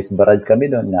nagno-noise barrage kami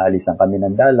doon, naalisan kami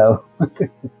ng dalaw.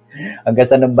 Hanggang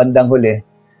sa nung bandang huli,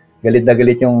 galit na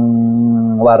galit yung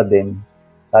warden.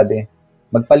 Sabi,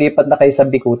 magpalipat na kayo sa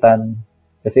Bikutan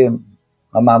kasi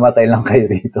mamamatay lang kayo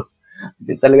rito.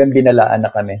 Talagang binalaan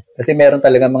na kami. Kasi meron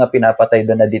talagang mga pinapatay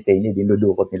doon na detainee,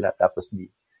 dinudukot nila. Tapos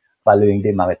following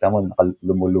day, makita mo,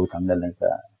 lumulutang na lang sa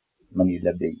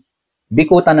Manila Bay.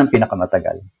 Bikutan ang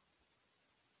pinakamatagal.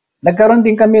 Nagkaroon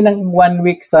din kami ng 1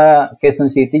 week sa Quezon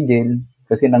City Jail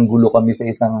kasi nanggulo kami sa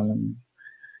isang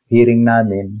hearing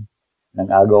namin.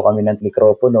 Nang-agaw kami ng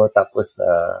mikropono tapos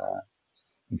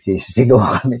nagsisigaw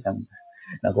kami ng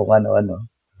kung ano-ano.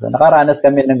 So, nakaranas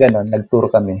kami ng gano'n, nag-tour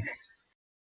kami.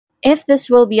 If this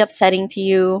will be upsetting to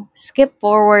you, skip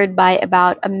forward by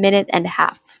about a minute and a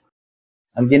half.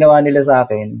 Ang ginawa nila sa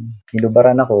akin,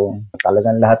 hinubaran ako,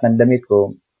 talagang lahat ng damit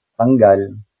ko,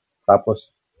 tanggal,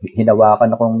 tapos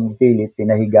hinawakan akong pilit,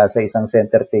 pinahiga sa isang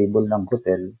center table ng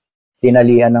hotel,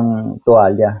 tinalian ng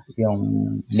tuwalya yung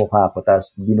mukha ko,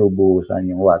 tapos binubuhusan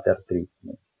yung water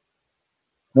treatment.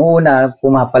 Noong una,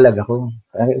 pumapalag ako.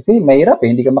 Kasi mahirap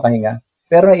hindi ka makahinga.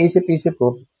 Pero naisip-isip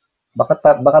ko,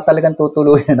 baka talagang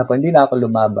tutuluyan ako, hindi na ako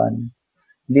lumaban.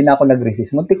 Hindi na ako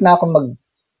nag-resist. Muntik na ako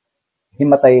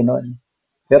maghimatay noon.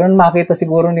 Pero makita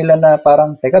siguro nila na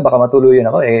parang, teka, baka matuluyan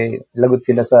ako, lagot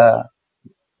sila sa.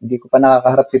 Hindi ko pa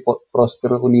nakakaharap si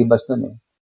Prospero Olivas noon.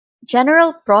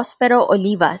 General Prospero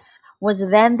Olivas was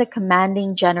then the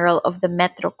commanding general of the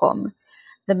Metrocom,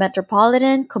 the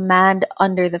Metropolitan Command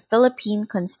under the Philippine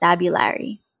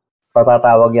Constabulary.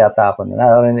 Patatawag yata ako.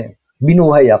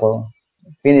 Binuhay ako.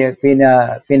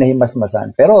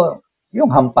 Pinahimasmasan. Pero yung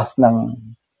hampas ng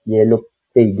yellow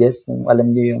pages, kung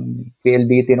alam niyo yung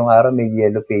PLDT nung araw, may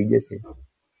yellow pages.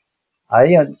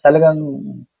 Ayun, talagang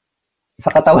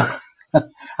sa katawan.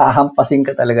 Hahampasin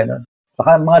ka talaga nun.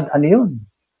 Baka mga yun,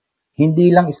 hindi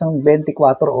lang isang 24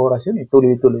 oras yun,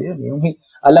 tuloy-tuloy yun. Yung,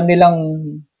 alam nilang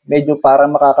medyo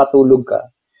para makakatulog ka,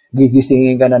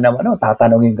 gigisingin ka na naman,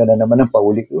 tatanungin ka na naman ng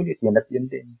paulit-ulit, yun at yun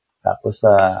din. Tapos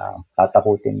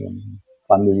tatakutin yung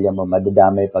pamilya mo,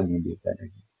 madadamay pag hindi ka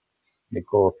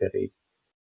nag-cooperate.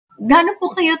 Gaano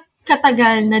po kayo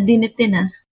katagal na dinitin?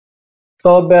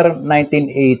 October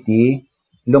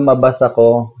 1980, lumabas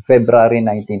ako February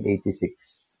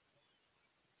 1986.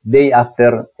 Day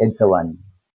after EDSA 1.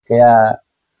 Kaya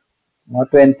mga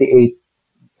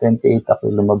 28 ako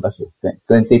lumabas.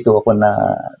 22 ako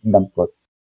na dampot.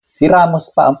 Si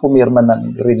Ramos pa ang pumirma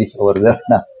ng release order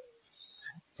na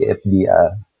si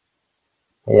FDR.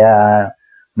 Kaya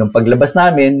nung paglabas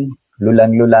namin,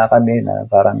 lulang-lula kami na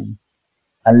parang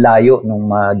ang layo nung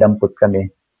madampot kami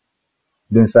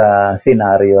dun sa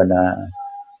senaryo na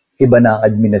iba na ang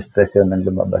administrasyon ng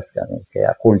lumabas kami.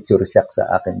 Kaya culture shock sa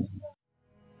akin.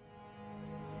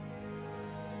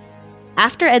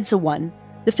 After EDSA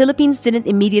 1, the Philippines didn't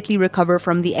immediately recover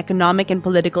from the economic and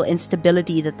political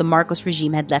instability that the Marcos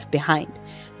regime had left behind,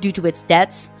 due to its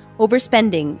debts,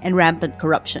 overspending, and rampant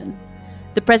corruption.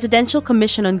 The Presidential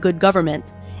Commission on Good Government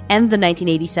and the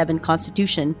 1987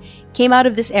 Constitution came out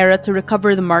of this era to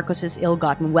recover the Marcoses'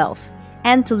 ill-gotten wealth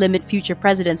and to limit future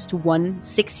presidents to 1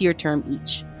 6-year term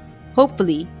each,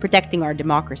 hopefully protecting our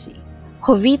democracy.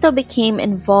 Jovito became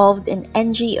involved in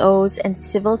NGOs and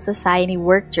civil society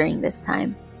work during this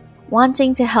time,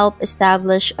 wanting to help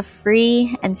establish a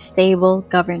free and stable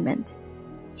government.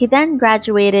 He then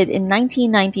graduated in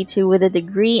 1992 with a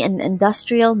degree in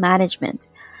industrial management,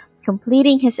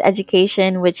 completing his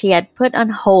education which he had put on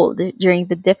hold during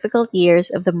the difficult years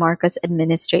of the Marcos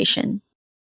administration.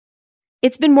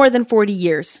 It's been more than 40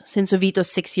 years since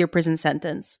Jovito's 6-year prison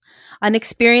sentence, an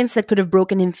experience that could have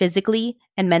broken him physically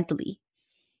and mentally.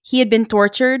 He had been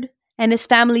tortured, and his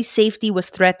family's safety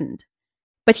was threatened.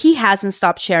 But he hasn't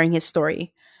stopped sharing his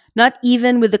story, not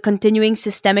even with the continuing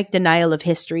systemic denial of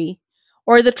history,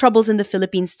 or the troubles in the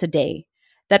Philippines today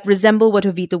that resemble what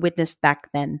Jovito witnessed back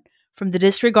then, from the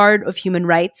disregard of human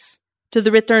rights to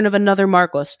the return of another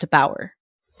Marcos to power.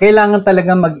 Kailangan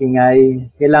talaga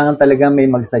mag-ingay, kailangan talaga may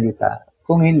magsalita.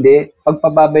 Kung hindi,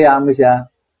 pagpababayaan mo siya,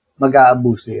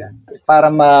 mag-aabuso yan.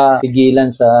 Para mapigilan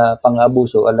sa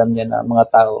pang-abuso, alam niya na mga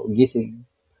tao gising.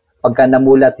 Pagka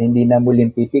namulat, hindi na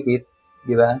muling pipikit,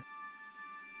 di ba?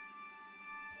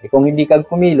 Kung hindi ka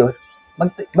kumilos,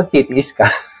 magtitiis ka.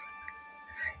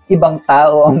 Ibang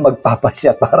tao ang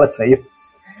magpapasya para sa'yo.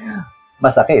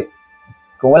 Masakit.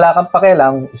 Kung wala kang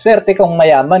pakialam, swerte kung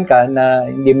mayaman ka na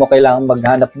hindi mo kailangang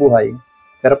maghanap buhay.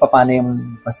 Pero paano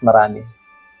yung mas marami?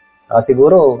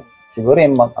 Siguro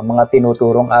yung mga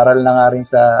tinuturong aral na nga rin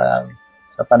sa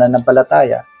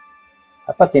pananampalataya,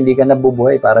 dapat hindi ka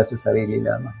nabubuhay para sa sarili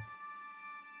lamang.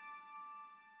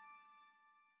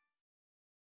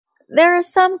 There are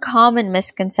some common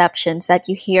misconceptions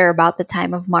that you hear about the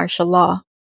time of martial law.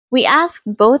 We asked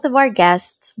both of our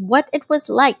guests what it was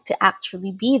like to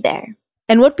actually be there.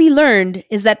 And what we learned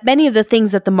is that many of the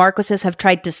things that the Marcoses have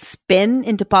tried to spin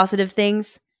into positive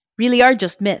things really are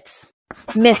just myths.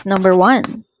 Myth number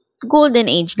 1. Golden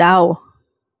Age daw.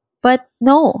 But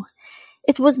no,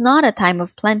 it was not a time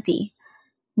of plenty.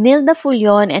 Nilda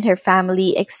Fulion and her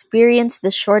family experienced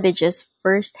the shortages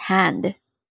firsthand.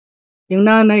 Yung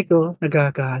nanay ko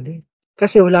nagagalit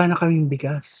kasi wala na kaming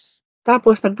bigas.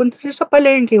 Tapos nagpunta siya sa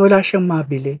palengke, wala siyang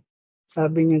mabili.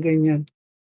 Sabi niya ganyan.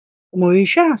 Umuwi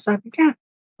siya, sabi niya,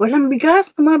 walang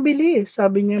bigas na mabili.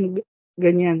 Sabi niya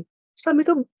ganyan.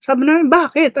 Sabi namin,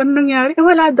 bakit? Ano nangyari?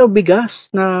 Wala daw bigas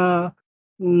na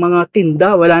mga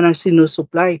tinda, wala nang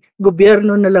sinusupply.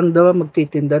 Gobyerno na lang daw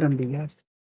magtitinda ng bigas.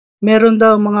 Meron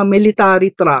daw mga military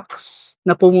trucks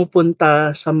na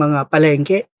pumupunta sa mga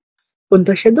palengke.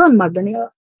 Punta siya doon, madali.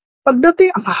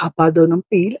 Pagdating, ang hahaba daw ng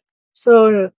pila. So,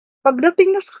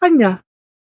 pagdating na sa kanya,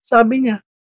 sabi niya,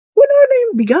 wala na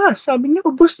yung bigas. Sabi niya,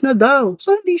 ubos na daw.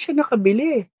 So, hindi siya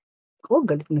nakabili. Ako,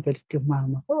 galit na galit yung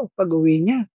mama ko pag uwi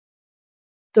niya.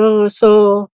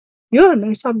 So yun,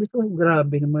 ang sabi ko,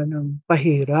 grabe naman ang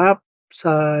pahirap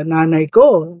sa nanay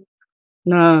ko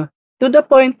na to the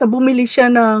point na bumili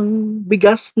siya ng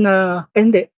bigas na,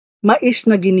 mais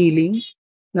na giniling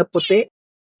na puti.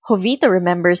 Jovito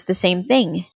remembers the same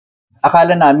thing.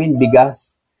 Akala namin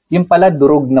bigas. Yung pala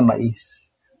durog na mais.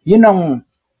 Yun ang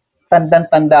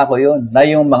tandang-tanda ko yun. Na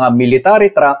yung mga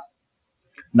military truck,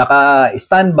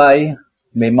 naka-standby,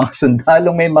 may mga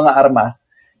sundalong, may mga armas,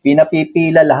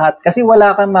 pinapipila lahat. Kasi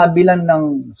wala kang mabilan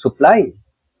ng supply.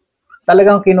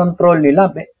 Talagang kinontrol nila.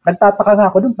 Nagtataka nga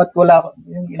ako dun,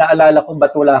 yung inaalala ko,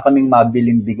 ba't wala kaming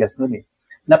mabiling bigas nun eh.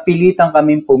 Napilitan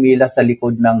kaming pumila sa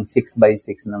likod ng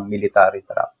 6x6 ng military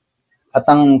truck. At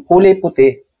ang kulay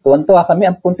puti, tuwan-tuwa kami,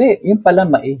 ang puti, yung pala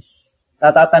mais.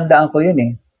 Tatatandaan ko yun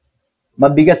eh.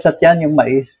 Mabigat sa tiyan yung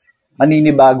mais.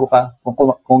 Maninibago ka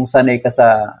kung sanay ka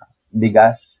sa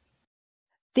bigas.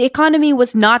 The economy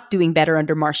was not doing better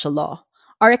under martial law.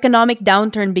 Our economic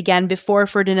downturn began before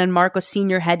Ferdinand Marcos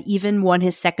Sr. had even won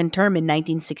his second term in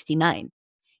 1969.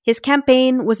 His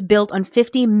campaign was built on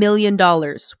 $50 million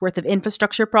worth of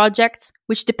infrastructure projects,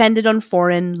 which depended on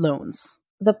foreign loans.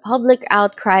 The public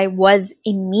outcry was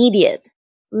immediate,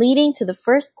 leading to the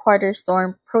first quarter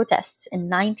storm protests in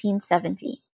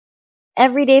 1970.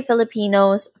 Everyday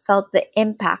Filipinos felt the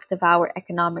impact of our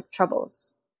economic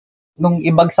troubles. Nung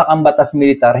ibagsak ang batas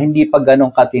militar, hindi pa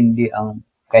ganong katindi ang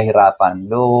kahirapan.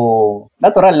 Though,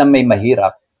 natural na may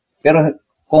mahirap. Pero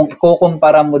kung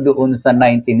kukumpara mo doon sa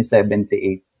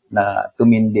 1978 na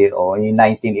tumindi o yung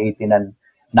 1980 na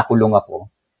nakulong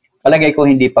ako, palagay ko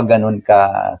hindi pa ganon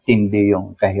katindi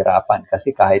yung kahirapan.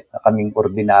 Kasi kahit kaming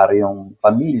ordinaryong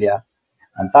pamilya,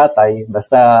 ang tatay,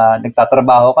 basta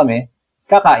nagtatrabaho kami,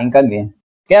 kakain kami.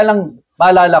 Kaya lang,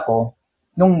 maalala ko,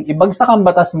 nung ibagsak ang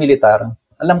batas militar,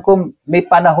 alam ko may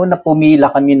panahon na pumila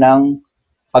kami ng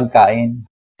pagkain.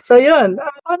 So yun,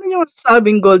 ano yung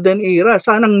sabing golden era?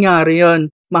 Saan nangyari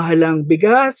yun? Mahal ang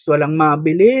bigas, walang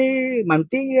mabili,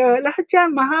 mantiya, lahat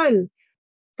yan mahal.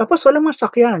 Tapos walang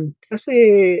masakyan kasi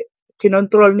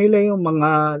kinontrol nila yung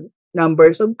mga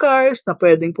numbers of cars na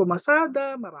pwedeng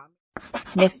pumasada, marami.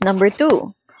 Myth number 2.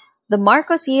 The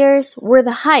Marcos years were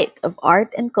the height of art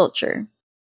and culture.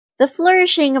 The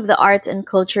flourishing of the arts and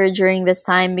culture during this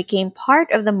time became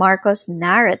part of the Marcos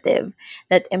narrative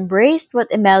that embraced what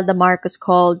Imelda Marcos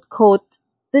called, quote,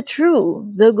 the true,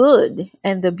 the good,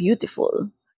 and the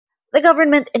beautiful. The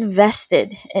government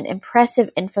invested in impressive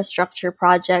infrastructure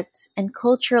projects and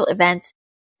cultural events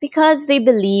because they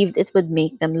believed it would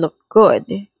make them look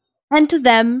good. And to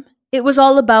them, it was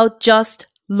all about just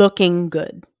looking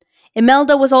good.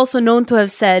 Imelda was also known to have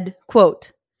said,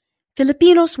 quote,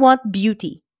 Filipinos want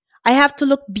beauty. I have to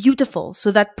look beautiful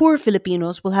so that poor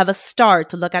Filipinos will have a star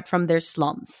to look at from their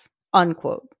slums,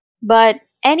 unquote. But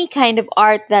any kind of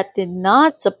art that did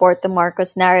not support the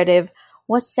Marcos narrative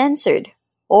was censored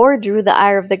or drew the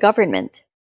ire of the government.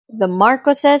 The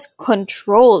Marcoses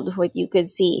controlled what you could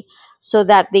see so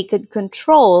that they could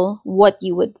control what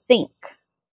you would think.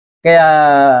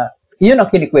 Kaya, yun ang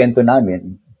kinikwento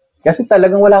namin. Kasi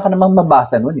talagang wala ka namang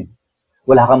mabasa nun eh.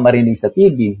 Wala kang marinig sa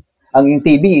TV. Ang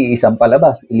TV, iisang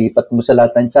palabas. Ilipat mo sa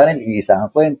lahat ng channel, iisang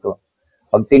kwento.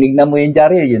 Pag tinignan mo yung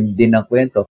dyaryo, yun din ang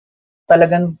kwento.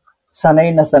 Talagang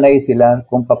sanay na sanay sila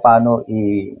kung paano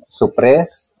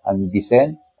i-suppress ang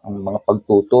dissent, ang mga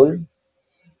pagtutol.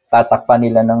 Tatakpan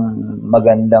nila ng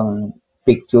magandang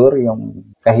picture,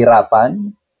 yung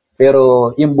kahirapan.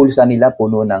 Pero yung bulsa nila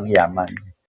puno ng yaman.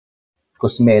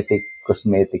 Cosmetic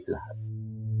lahat.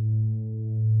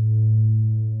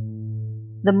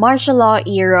 The martial law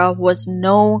era was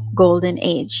no golden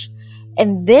age.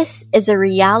 And this is a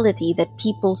reality that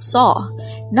people saw,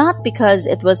 not because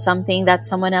it was something that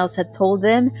someone else had told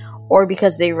them or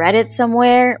because they read it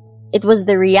somewhere. It was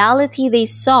the reality they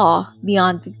saw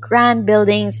beyond the grand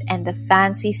buildings and the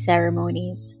fancy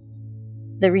ceremonies.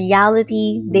 The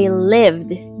reality they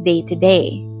lived day to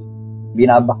day.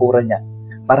 Binabakuran niya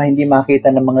para hindi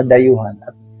makita ng mga dayuhan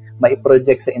at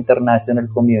maiproject sa international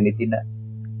community na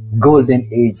golden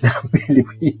age ng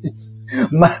Pilipinas.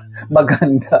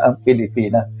 Maganda ang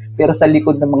Pilipinas. Pero sa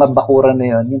likod ng mga bakuran na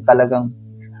yun, yung talagang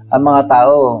ang mga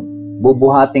tao,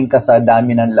 bubuhating ka sa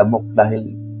dami ng lamok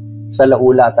dahil sa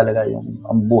laula talaga yung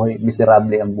ang buhay,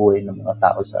 miserable ang buhay ng mga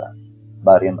tao sa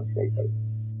baryo Magsaysay.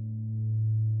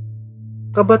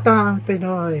 Kabataang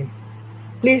Pinoy,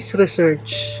 please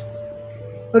research.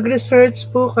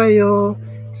 Mag-research po kayo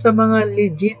sa mga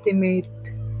legitimate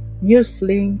news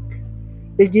link,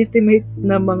 legitimate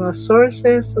na mga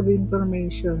sources of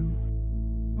information.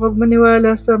 Huwag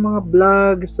maniwala sa mga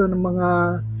blogs o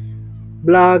mga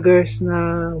vloggers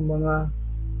na mga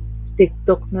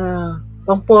TikTok na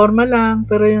pang-forma lang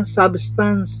pero yung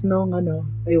substance nung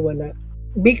ay wala.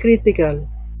 Be critical.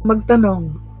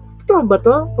 Magtanong, totoo ba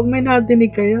to? Pag may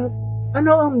nadinig kayo,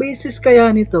 ano ang basis kaya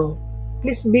nito?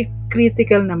 Please be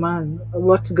critical naman of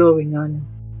what's going on.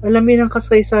 Alamin ang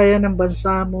kasaysayan ng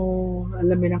bansa mo,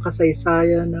 alamin ang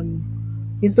kasaysayan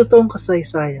yung totoong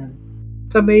kasaysayan.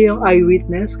 Kami yung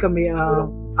eyewitness, kami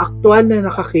ang aktual na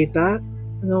nakakita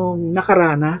nung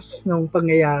nakaranas nung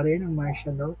pangyayari ng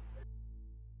martial law.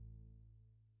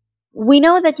 We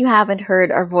know that you haven't heard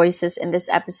our voices in this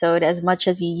episode as much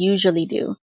as you usually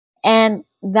do, and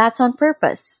that's on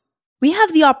purpose. We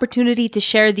have the opportunity to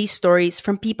share these stories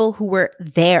from people who were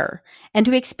there and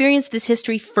who experienced this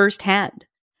history firsthand.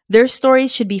 Their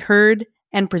stories should be heard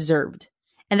and preserved.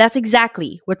 And that's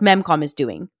exactly what MEMCOM is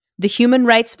doing, the Human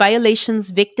Rights Violations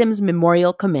Victims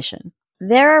Memorial Commission.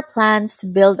 There are plans to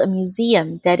build a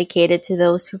museum dedicated to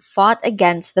those who fought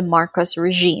against the Marcos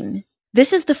regime.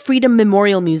 This is the Freedom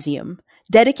Memorial Museum,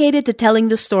 dedicated to telling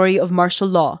the story of martial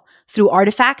law through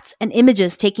artifacts and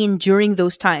images taken during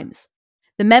those times.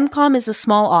 The MEMCOM is a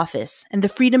small office, and the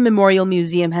Freedom Memorial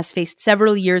Museum has faced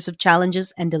several years of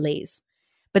challenges and delays.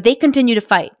 But they continue to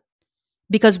fight,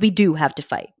 because we do have to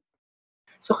fight.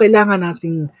 So kailangan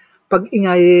nating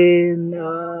pag-ingayin,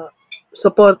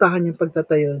 supportahan yung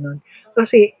pagtatayo nun.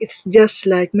 Kasi it's just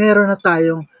like meron na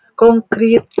tayong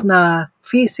concrete na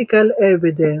physical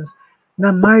evidence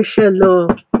na martial law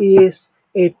is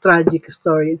a tragic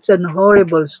story. It's an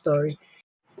horrible story.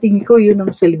 Tingin ko yun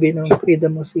ang silbi ng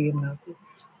Freedom Museum natin.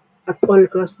 At all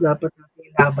costs, dapat natin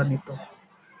ilaban ito.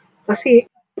 Kasi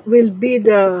will be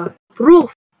the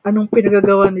proof anong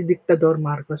pinagagawa ni Diktador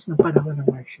Marcos ng panahon ng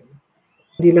martial law.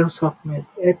 Hindi lang SOCMED.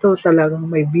 Ito talagang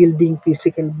may building,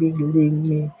 physical building,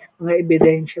 may mga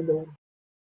ebidensya doon.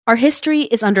 Our history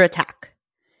is under attack.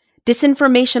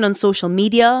 Disinformation on social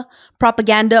media,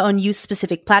 propaganda on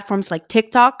youth-specific platforms like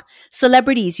TikTok,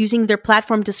 celebrities using their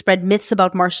platform to spread myths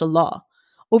about martial law.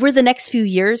 Over the next few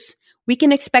years, we can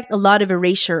expect a lot of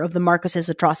erasure of the Marcoses'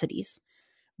 atrocities.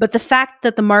 But the fact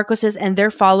that the Marcoses and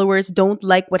their followers don't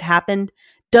like what happened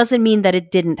doesn't mean that it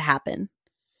didn't happen.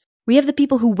 We have the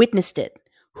people who witnessed it,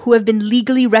 who have been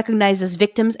legally recognized as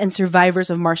victims and survivors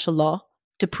of martial law,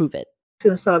 to prove it.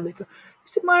 Sinasabi ko,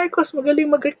 si Marcos magaling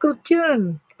mag-recruit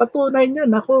yan. Patunay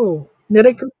niyan ako.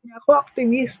 Nirecruit niya ako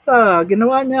aktivista.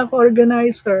 Ginawa niya ako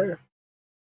organizer.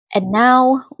 And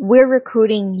now, we're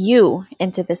recruiting you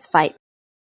into this fight.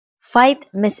 Fight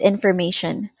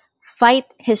misinformation.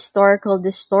 Fight historical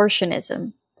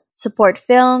distortionism. Support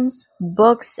films,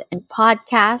 books, and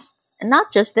podcasts, and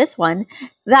not just this one,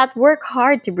 that work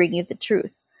hard to bring you the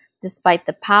truth, despite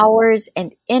the powers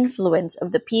and influence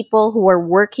of the people who are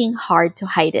working hard to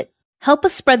hide it. Help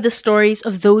us spread the stories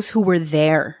of those who were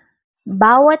there.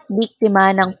 Bawat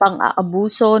biktima ng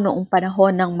pang-aabuso noong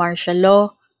panahon ng martial law,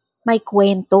 may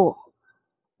kwento.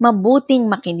 Mabuting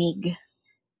makinig.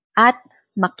 At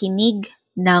makinig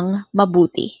ng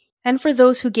mabuti. And for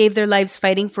those who gave their lives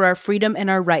fighting for our freedom and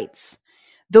our rights,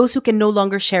 those who can no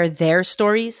longer share their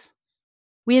stories,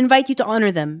 we invite you to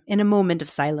honor them in a moment of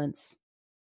silence.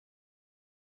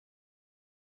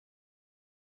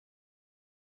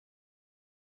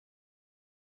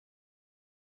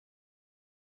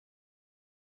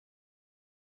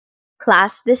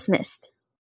 Class dismissed.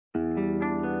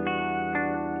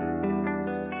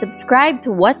 Subscribe to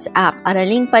WhatsApp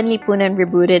Araling Panlipunan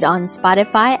Rebooted on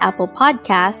Spotify, Apple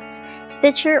Podcasts,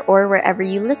 Stitcher, or wherever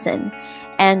you listen.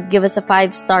 And give us a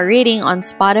 5-star rating on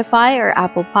Spotify or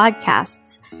Apple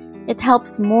Podcasts. It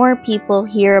helps more people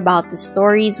hear about the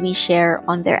stories we share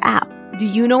on their app. Do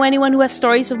you know anyone who has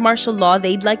stories of martial law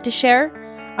they'd like to share?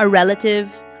 A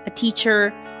relative, a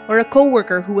teacher, or a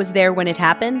coworker who was there when it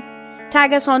happened?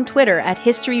 Tag us on Twitter at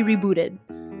History Rebooted.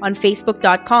 on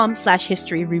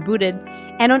facebook.com/History Rebooted,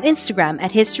 and on Instagram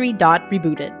at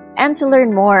history.rebooted. And to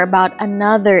learn more about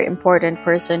another important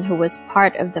person who was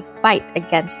part of the fight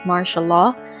against martial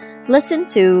law, listen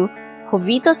to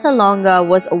Jovito Salonga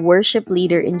Was a Worship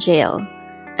Leader in Jail,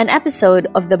 an episode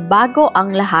of the Bago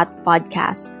Ang Lahat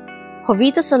podcast.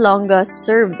 Jovito Salonga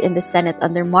served in the Senate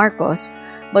under Marcos,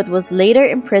 but was later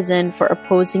imprisoned for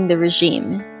opposing the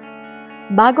regime.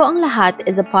 Bago Ang Lahat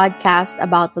is a podcast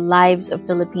about the lives of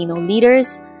Filipino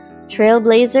leaders,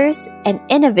 trailblazers, and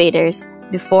innovators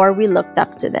before we looked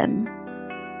up to them.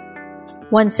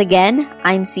 Once again,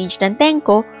 I'm Siege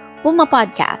Nantenko, Puma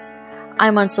Podcast.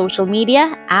 I'm on social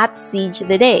media at Siege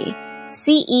the Day,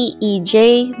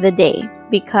 CEEJ the Day,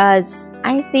 because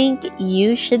I think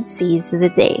you should seize the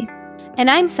day. And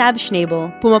I'm Sab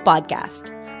Schnabel, Puma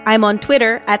Podcast. I'm on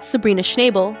Twitter at Sabrina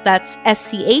Schnabel, that's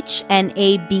SCHNABEL,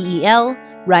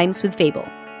 rhymes with fable.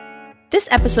 This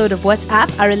episode of WhatsApp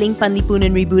Araling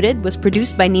Panlipunan Rebooted was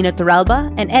produced by Nina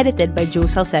Torralba and edited by Joe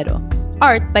Salcedo.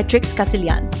 Art by Trix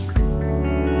Casilian.